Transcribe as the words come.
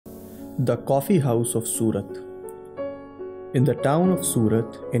The Coffee-House of Surat. In the town of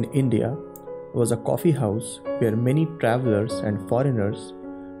Surat in India was a coffee house where many travelers and foreigners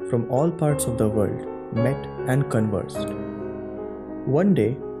from all parts of the world met and conversed. One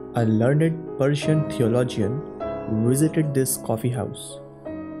day, a learned Persian theologian visited this coffee house.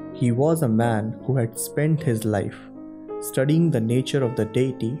 He was a man who had spent his life studying the nature of the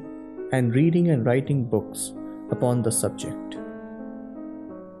deity and reading and writing books upon the subject.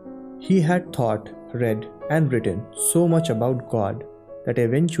 He had thought, read, and written so much about God that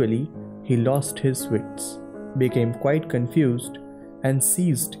eventually he lost his wits, became quite confused, and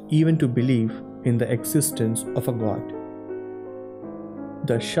ceased even to believe in the existence of a God.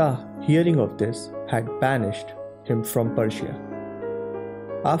 The Shah, hearing of this, had banished him from Persia.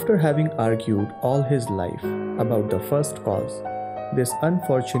 After having argued all his life about the first cause, this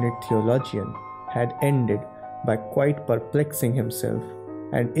unfortunate theologian had ended by quite perplexing himself,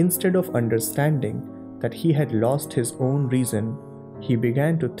 and instead of understanding that he had lost his own reason, he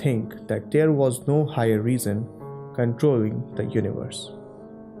began to think that there was no higher reason controlling the universe.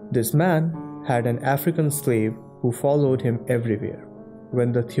 This man had an African slave who followed him everywhere.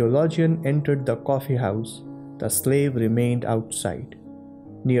 When the theologian entered the coffee house, the slave remained outside,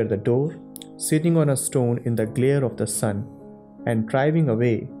 near the door, sitting on a stone in the glare of the sun and driving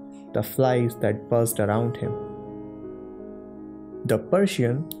away the flies that buzzed around him. The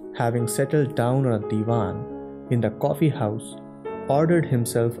Persian, having settled down on a divan in the coffee house, ordered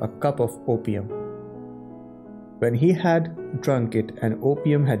himself a cup of opium. When he had drunk it and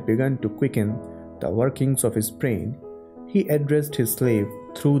opium had begun to quicken the workings of his brain, he addressed his slave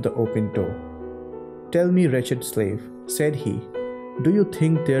through the open door. "Tell me, wretched slave," said he, "do you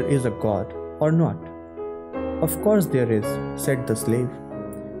think there is a God or not?" "Of course there is," said the slave,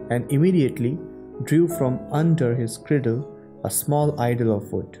 and immediately drew from under his cradle a small idol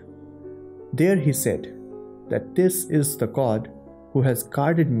of wood. There he said that this is the God who has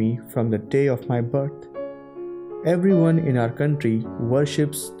guarded me from the day of my birth. Everyone in our country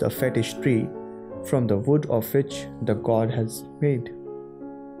worships the fetish tree from the wood of which the God has made.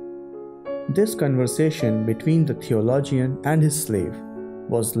 This conversation between the theologian and his slave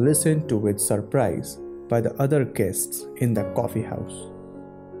was listened to with surprise by the other guests in the coffee house.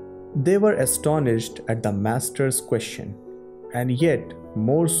 They were astonished at the master's question, and yet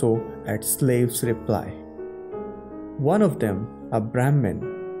more so at slave's reply. One of them, a Brahmin,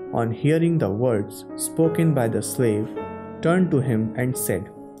 on hearing the words spoken by the slave, turned to him and said,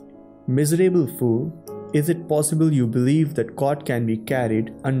 "Miserable fool, is it possible you believe that God can be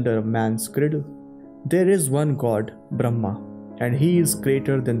carried under a man's cradle? There is one God, Brahma, and he is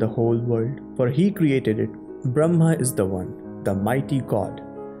greater than the whole world, for he created it. Brahma is the one, the mighty God,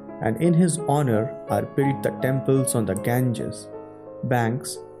 and in his honor are built the temples on the Ganges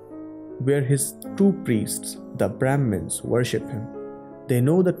banks, where his true priests, the Brahmins, worship him. They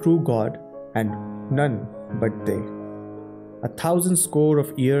know the true God, and none but they. 1,000 score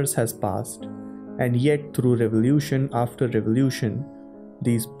of years has passed, and yet through revolution after revolution,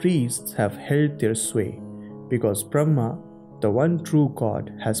 these priests have held their sway, because Brahma, the one true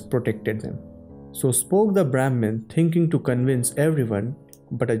God, has protected them." So spoke the Brahmin, thinking to convince everyone,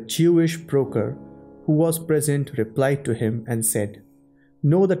 but a Jewish broker who was present replied to him and said,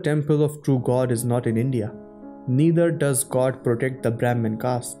 "No, the temple of true God is not in India. Neither does God protect the Brahmin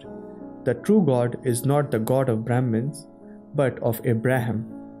caste. The true God is not the God of Brahmins, but of Abraham,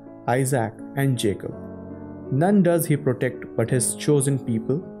 Isaac, and Jacob. None does he protect but his chosen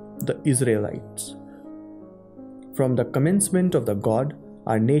people, the Israelites. From the commencement of the God,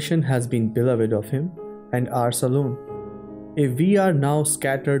 our nation has been beloved of him, and ours alone. If we are now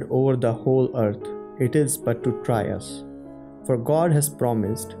scattered over the whole earth, it is but to try us. For God has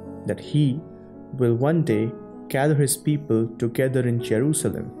promised that he will one day gather his people together in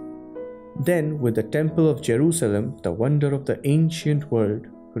Jerusalem. Then, with the temple of Jerusalem, the wonder of the ancient world,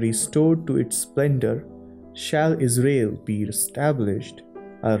 restored to its splendor, shall Israel be established,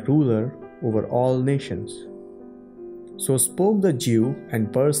 a ruler over all nations." So spoke the Jew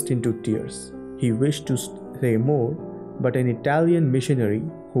and burst into tears. He wished to say more, but an Italian missionary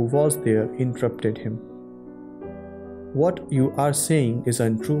who was there interrupted him. "What you are saying is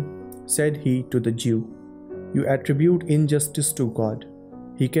untrue," said he to the Jew. "You attribute injustice to God.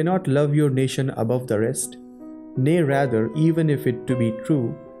 He cannot love your nation above the rest. Nay, rather, even if it to be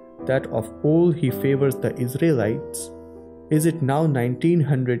true that of old he favors the Israelites, is it now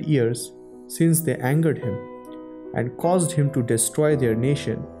 1900 years since they angered him and caused him to destroy their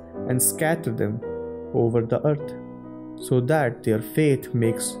nation and scatter them over the earth, so that their faith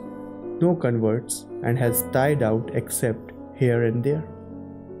makes no converts and has died out except here and there?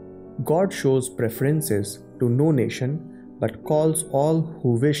 God shows preferences to no nation but calls all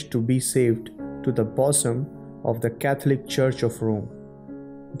who wish to be saved to the bosom of the Catholic Church of Rome,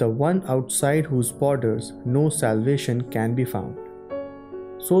 the one outside whose borders no salvation can be found.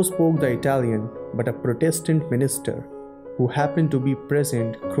 So spoke the Italian, but a Protestant minister, who happened to be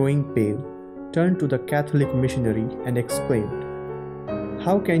present growing pale, turned to the Catholic missionary and exclaimed,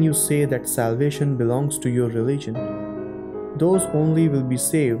 "How can you say that salvation belongs to your religion? Those only will be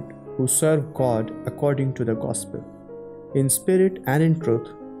saved who serve God according to the gospel, in spirit and in truth,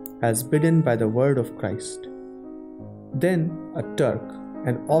 as bidden by the word of Christ." Then a Turk,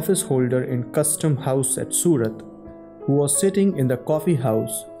 an office holder in custom house at Surat, who was sitting in the coffee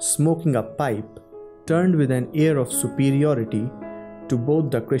house smoking a pipe, turned with an air of superiority to both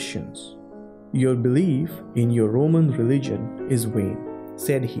the Christians. "Your belief in your Roman religion is vain,"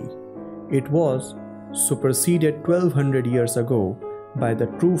 said he. "It was superseded 1200 years ago by the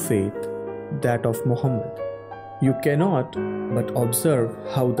true faith, that of Muhammad. You cannot but observe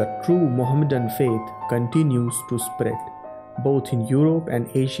how the true Mohammedan faith continues to spread, both in Europe and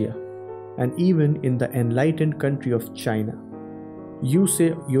Asia, and even in the enlightened country of China. You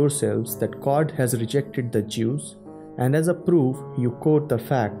say yourselves that God has rejected the Jews, and as a proof you quote the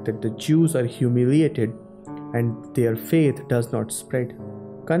fact that the Jews are humiliated and their faith does not spread.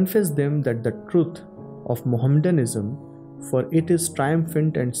 Confess them that the truth of Mohammedanism, for it is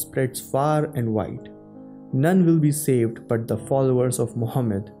triumphant and spreads far and wide. None will be saved but the followers of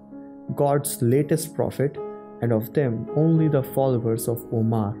Muhammad, God's latest prophet, and of them only the followers of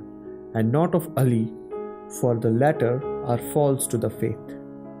Omar, and not of Ali, for the latter are false to the faith."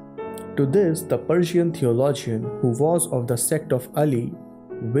 To this the Persian theologian, who was of the sect of Ali,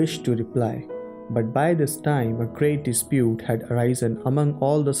 wished to reply, but by this time a great dispute had arisen among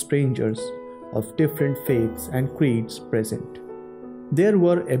all the strangers of different faiths and creeds present. There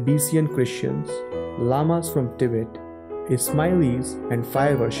were Abyssinian Christians, Lamas from Tibet, Ismailis, and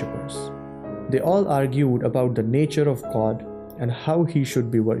fire worshippers. They all argued about the nature of God and how he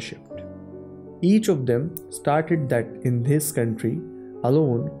should be worshipped. Each of them started that in his country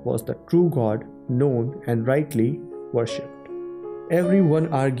alone was the true God known and rightly worshipped. Everyone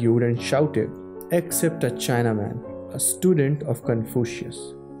argued and shouted except a Chinaman, a student of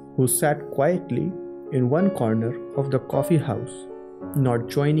Confucius, who sat quietly in one corner of the coffee house, not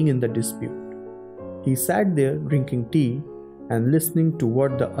joining in the dispute. He sat there drinking tea and listening to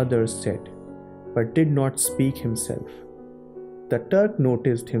what the others said, but did not speak himself. The Turk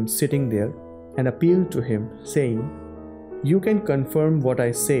noticed him sitting there and appealed to him, saying, "You can confirm what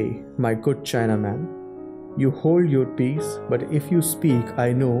I say, my good Chinaman. You hold your peace, but if you speak,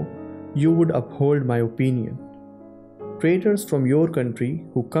 I know you would uphold my opinion. Traders from your country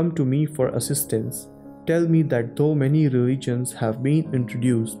who come to me for assistance tell me that though many religions have been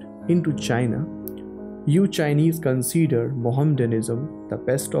introduced into China, you Chinese consider Mohammedanism the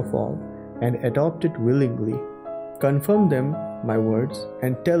best of all and adopt it willingly. Confirm them, my words,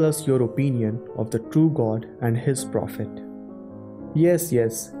 and tell us your opinion of the true God and his prophet." "Yes,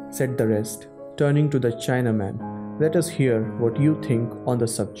 yes," said the rest, turning to the Chinaman. "Let us hear what you think on the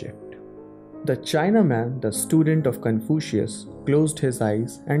subject." The Chinaman, the student of Confucius, closed his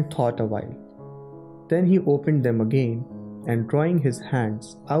eyes and thought a while. Then he opened them again, and drawing his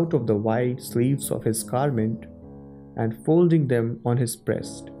hands out of the wide sleeves of his garment and folding them on his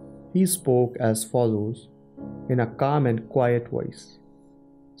breast, he spoke as follows in a calm and quiet voice.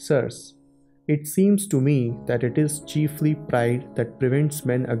 "Sirs, it seems to me that it is chiefly pride that prevents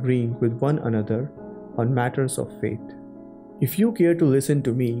men agreeing with one another on matters of faith. If you care to listen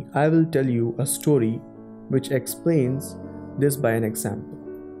to me, I will tell you a story which explains this by an example.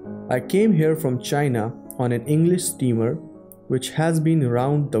 I came here from China on an English steamer which has been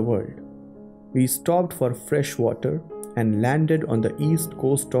round the world. We stopped for fresh water and landed on the east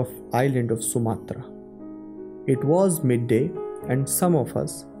coast of island of Sumatra. It was midday, and some of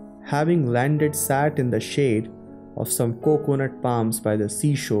us, having landed, sat in the shade of some coconut palms by the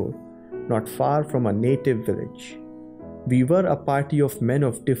seashore, not far from a native village. We were a party of men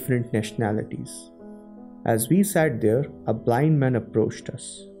of different nationalities. As we sat there, a blind man approached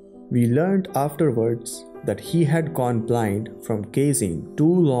us. We learned afterwards that he had gone blind from gazing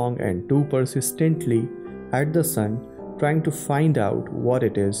too long and too persistently at the sun, trying to find out what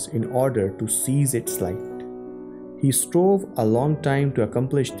it is in order to seize its light. He strove a long time to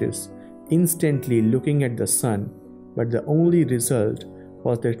accomplish this, instantly looking at the sun, but the only result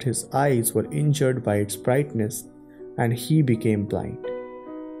was that his eyes were injured by its brightness, and he became blind.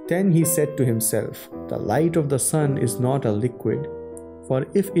 Then he said to himself, 'The light of the sun is not a liquid, for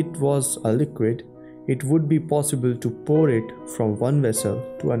if it was a liquid, it would be possible to pour it from one vessel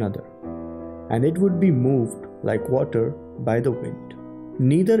to another, and it would be moved like water by the wind.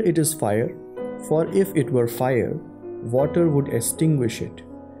 Neither it is fire, for if it were fire, water would extinguish it.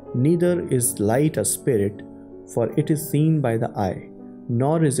 Neither is light a spirit, for it is seen by the eye,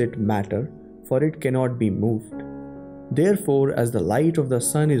 nor is it matter, for it cannot be moved. Therefore, as the light of the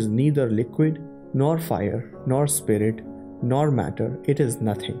sun is neither liquid, nor fire, nor spirit, nor matter, it is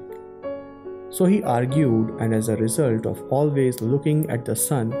nothing. So he argued, and as a result of always looking at the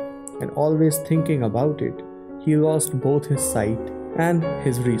sun and always thinking about it, he lost both his sight and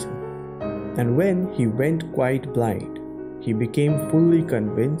his reason. And when he went quite blind, he became fully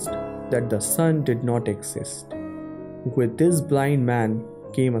convinced that the sun did not exist. With this blind man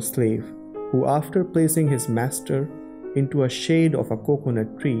came a slave, who after placing his master into a shade of a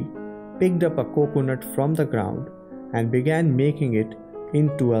coconut tree, picked up a coconut from the ground and began making it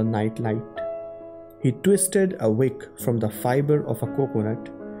into a night light. He twisted a wick from the fiber of a coconut,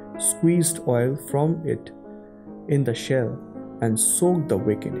 squeezed oil from it in the shell, and soaked the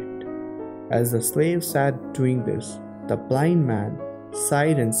wick in it. As the slave sat doing this, the blind man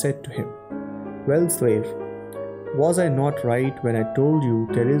sighed and said to him, "Well, slave, was I not right when I told you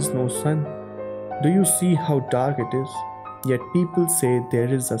there is no sun? Do you see how dark it is? Yet people say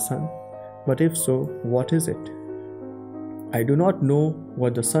there is a sun. But if so, what is it?" "I do not know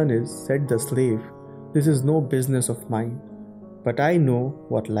what the sun is," said the slave. "This is no business of mine. But I know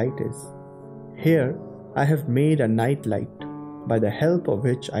what light is. Here I have made a night light, by the help of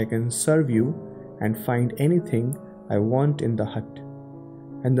which I can serve you and find anything I want in the hut."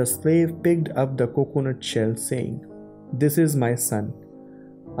 And the slave picked up the coconut shell, saying, "This is my son."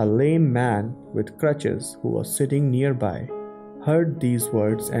 A lame man with crutches who was sitting nearby heard these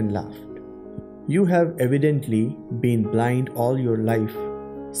words and laughed. "You have evidently been blind all your life,"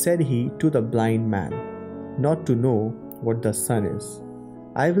 said he to the blind man, "not to know what the sun is.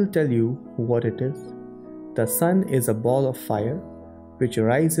 I will tell you what it is. The sun is a ball of fire which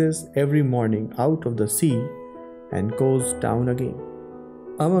rises every morning out of the sea and goes down again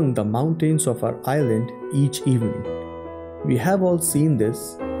among the mountains of our island each evening. We have all seen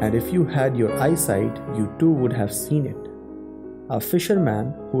this, and if you had your eyesight, you too would have seen it." A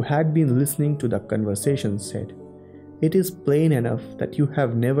fisherman who had been listening to the conversation said, "It is plain enough that you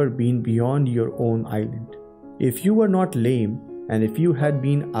have never been beyond your own island. If you were not lame, and if you had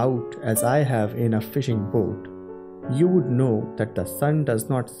been out as I have in a fishing boat, you would know that the sun does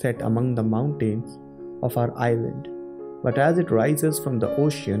not set among the mountains of our island, but as it rises from the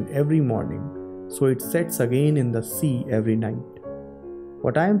ocean every morning, so it sets again in the sea every night.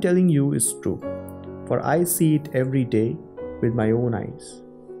 What I am telling you is true, for I see it every day with my own eyes."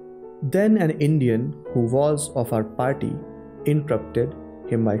 Then an Indian who was of our party interrupted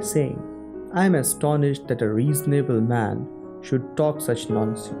him by saying, "I am astonished that a reasonable man should talk such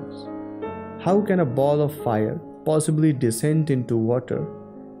nonsense. How can a ball of fire possibly descend into water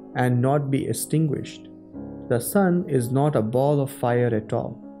and not be extinguished? The sun is not a ball of fire at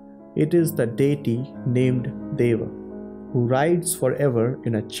all. It is the deity named Deva, who rides forever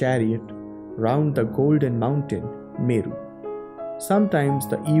in a chariot round the golden mountain Meru. Sometimes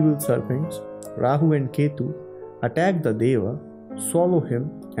the evil serpents, Rahu and Ketu, attack the Deva, swallow him,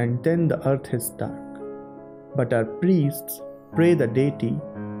 and then the earth is dark. But our priests pray the deity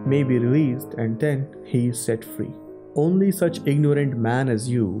may be released, and then he is set free. Only such ignorant men as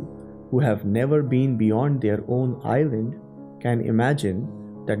you, who have never been beyond their own island, can imagine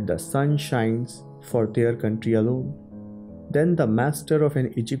that the sun shines for their country alone." Then the master of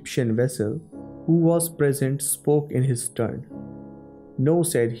an Egyptian vessel who was present spoke in his turn. "No,"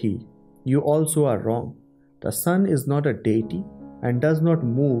 said he, "you also are wrong. The sun is not a deity and does not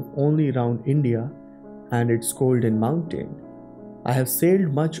move only round India and its golden mountain. I have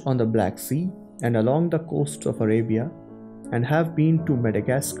sailed much on the Black Sea and along the coasts of Arabia, and have been to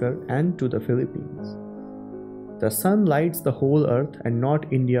Madagascar and to the Philippines. The sun lights the whole earth and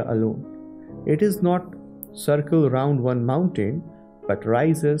not India alone. It is not circle round one mountain, but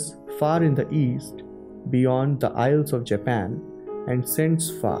rises far in the east beyond the Isles of Japan, and sends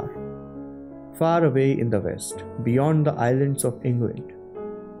far, far away in the west, beyond the islands of England.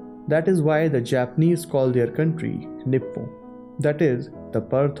 That is why the Japanese call their country Nippon, that is, the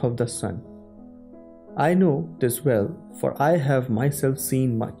birth of the sun. I know this well, for I have myself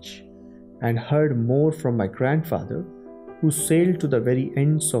seen much, and heard more from my grandfather, who sailed to the very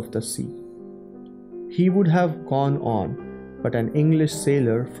ends of the sea." He would have gone on, but an English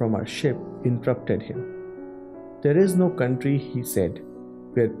sailor from our ship interrupted him. "There is no country," he said,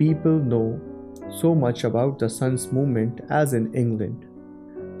 "where people know so much about the sun's movement as in England.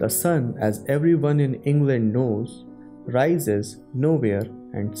 The sun, as everyone in England knows, rises nowhere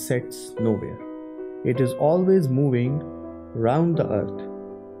and sets nowhere. It is always moving round the earth.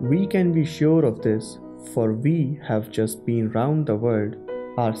 We can be sure of this, for we have just been round the world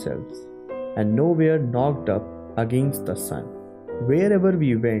ourselves, and nowhere knocked up against the sun. Wherever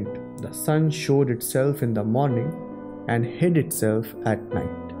we went, the sun showed itself in the morning and hid itself at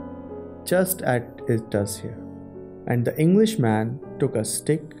night, just as it does here. And the Englishman took a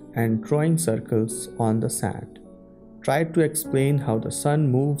stick and, drawing circles on the sand, tried to explain how the sun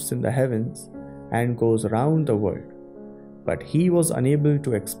moves in the heavens and goes round the world. But he was unable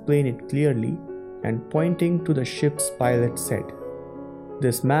to explain it clearly, and pointing to the ship's pilot said,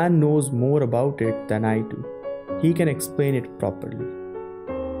 "This man knows more about it than I do. He can explain it properly."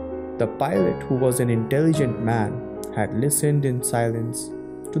 The pilot, who was an intelligent man, had listened in silence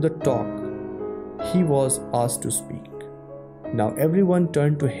to the talk. He was asked to speak. Now everyone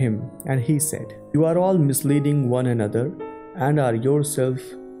turned to him, and he said, "You are all misleading one another and are yourself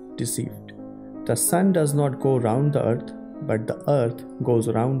deceived. The sun does not go round the earth, but the earth goes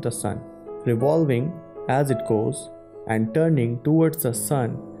round the sun, revolving as it goes and turning towards the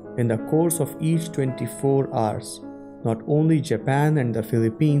sun in the course of each 24 hours. Not only Japan and the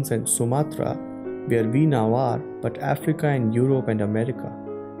Philippines and Sumatra, where we now are, but Africa and Europe and America,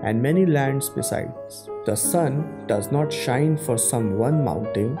 and many lands besides. The sun does not shine for some one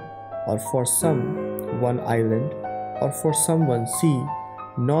mountain, or for some one island, or for some one sea,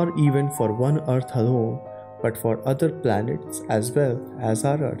 nor even for one earth alone, but for other planets as well as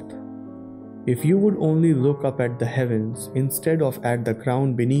our earth. If you would only look up at the heavens instead of at the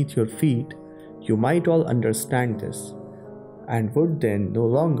ground beneath your feet, you might all understand this, and would then no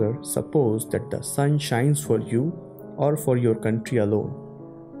longer suppose that the sun shines for you or for your country alone."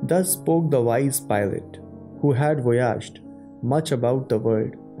 Thus spoke the wise pilot, who had voyaged much about the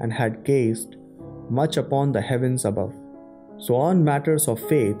world and had gazed much upon the heavens above. So on matters of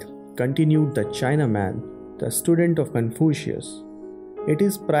faith, continued the Chinaman, the student of Confucius, it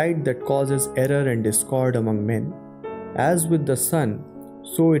is pride that causes error and discord among men. As with the sun,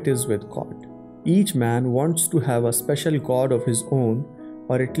 so it is with God. Each man wants to have a special god of his own,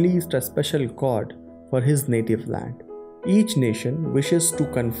 or at least a special god for his native land. Each nation wishes to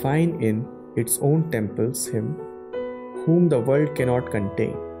confine in its own temples him whom the world cannot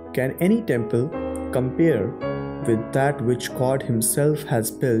contain. Can any temple compare with that which God himself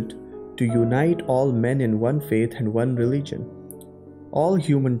has built to unite all men in one faith and one religion? All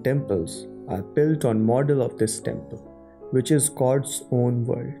human temples are built on model of this temple, which is God's own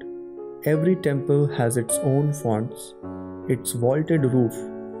world. Every temple has its own fonts, its vaulted roof,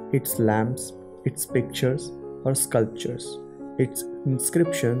 its lamps, its pictures or sculptures, its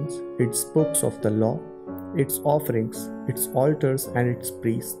inscriptions, its books of the law, its offerings, its altars and its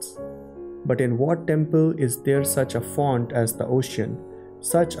priests. But in what temple is there such a font as the ocean,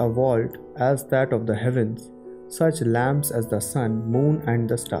 such a vault as that of the heavens, such lamps as the sun, moon and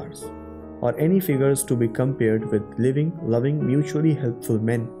the stars, or any figures to be compared with living, loving, mutually helpful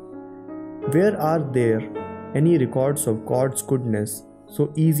men? Where are there any records of God's goodness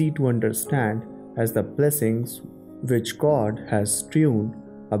so easy to understand as the blessings which God has strewn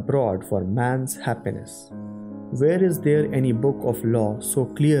abroad for man's happiness? Where is there any book of law so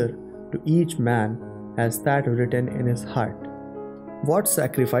clear to each man as that written in his heart? What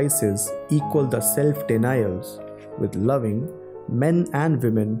sacrifices equal the self-denials with loving men and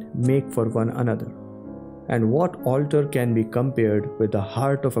women make for one another? And what altar can be compared with the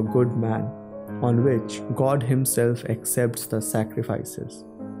heart of a good man, on which God himself accepts the sacrifices?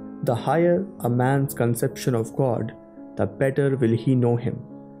 The higher a man's conception of God, the better will he know him,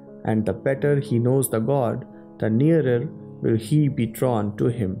 and the better he knows the God, the nearer will he be drawn to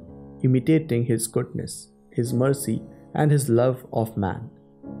him, imitating his goodness, his mercy, and his love of man.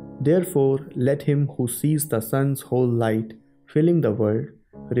 Therefore, let him who sees the sun's whole light filling the world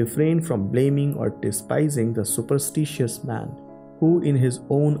refrain from blaming or despising the superstitious man who in his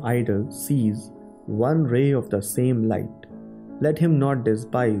own idol sees one ray of the same light. Let him not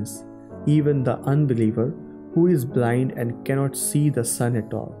despise even the unbeliever who is blind and cannot see the sun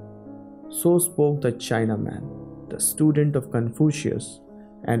at all. So spoke the Chinaman, the student of Confucius,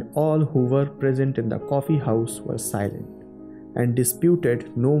 and all who were present in the coffee house were silent, and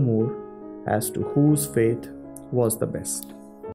disputed no more as to whose faith was the best.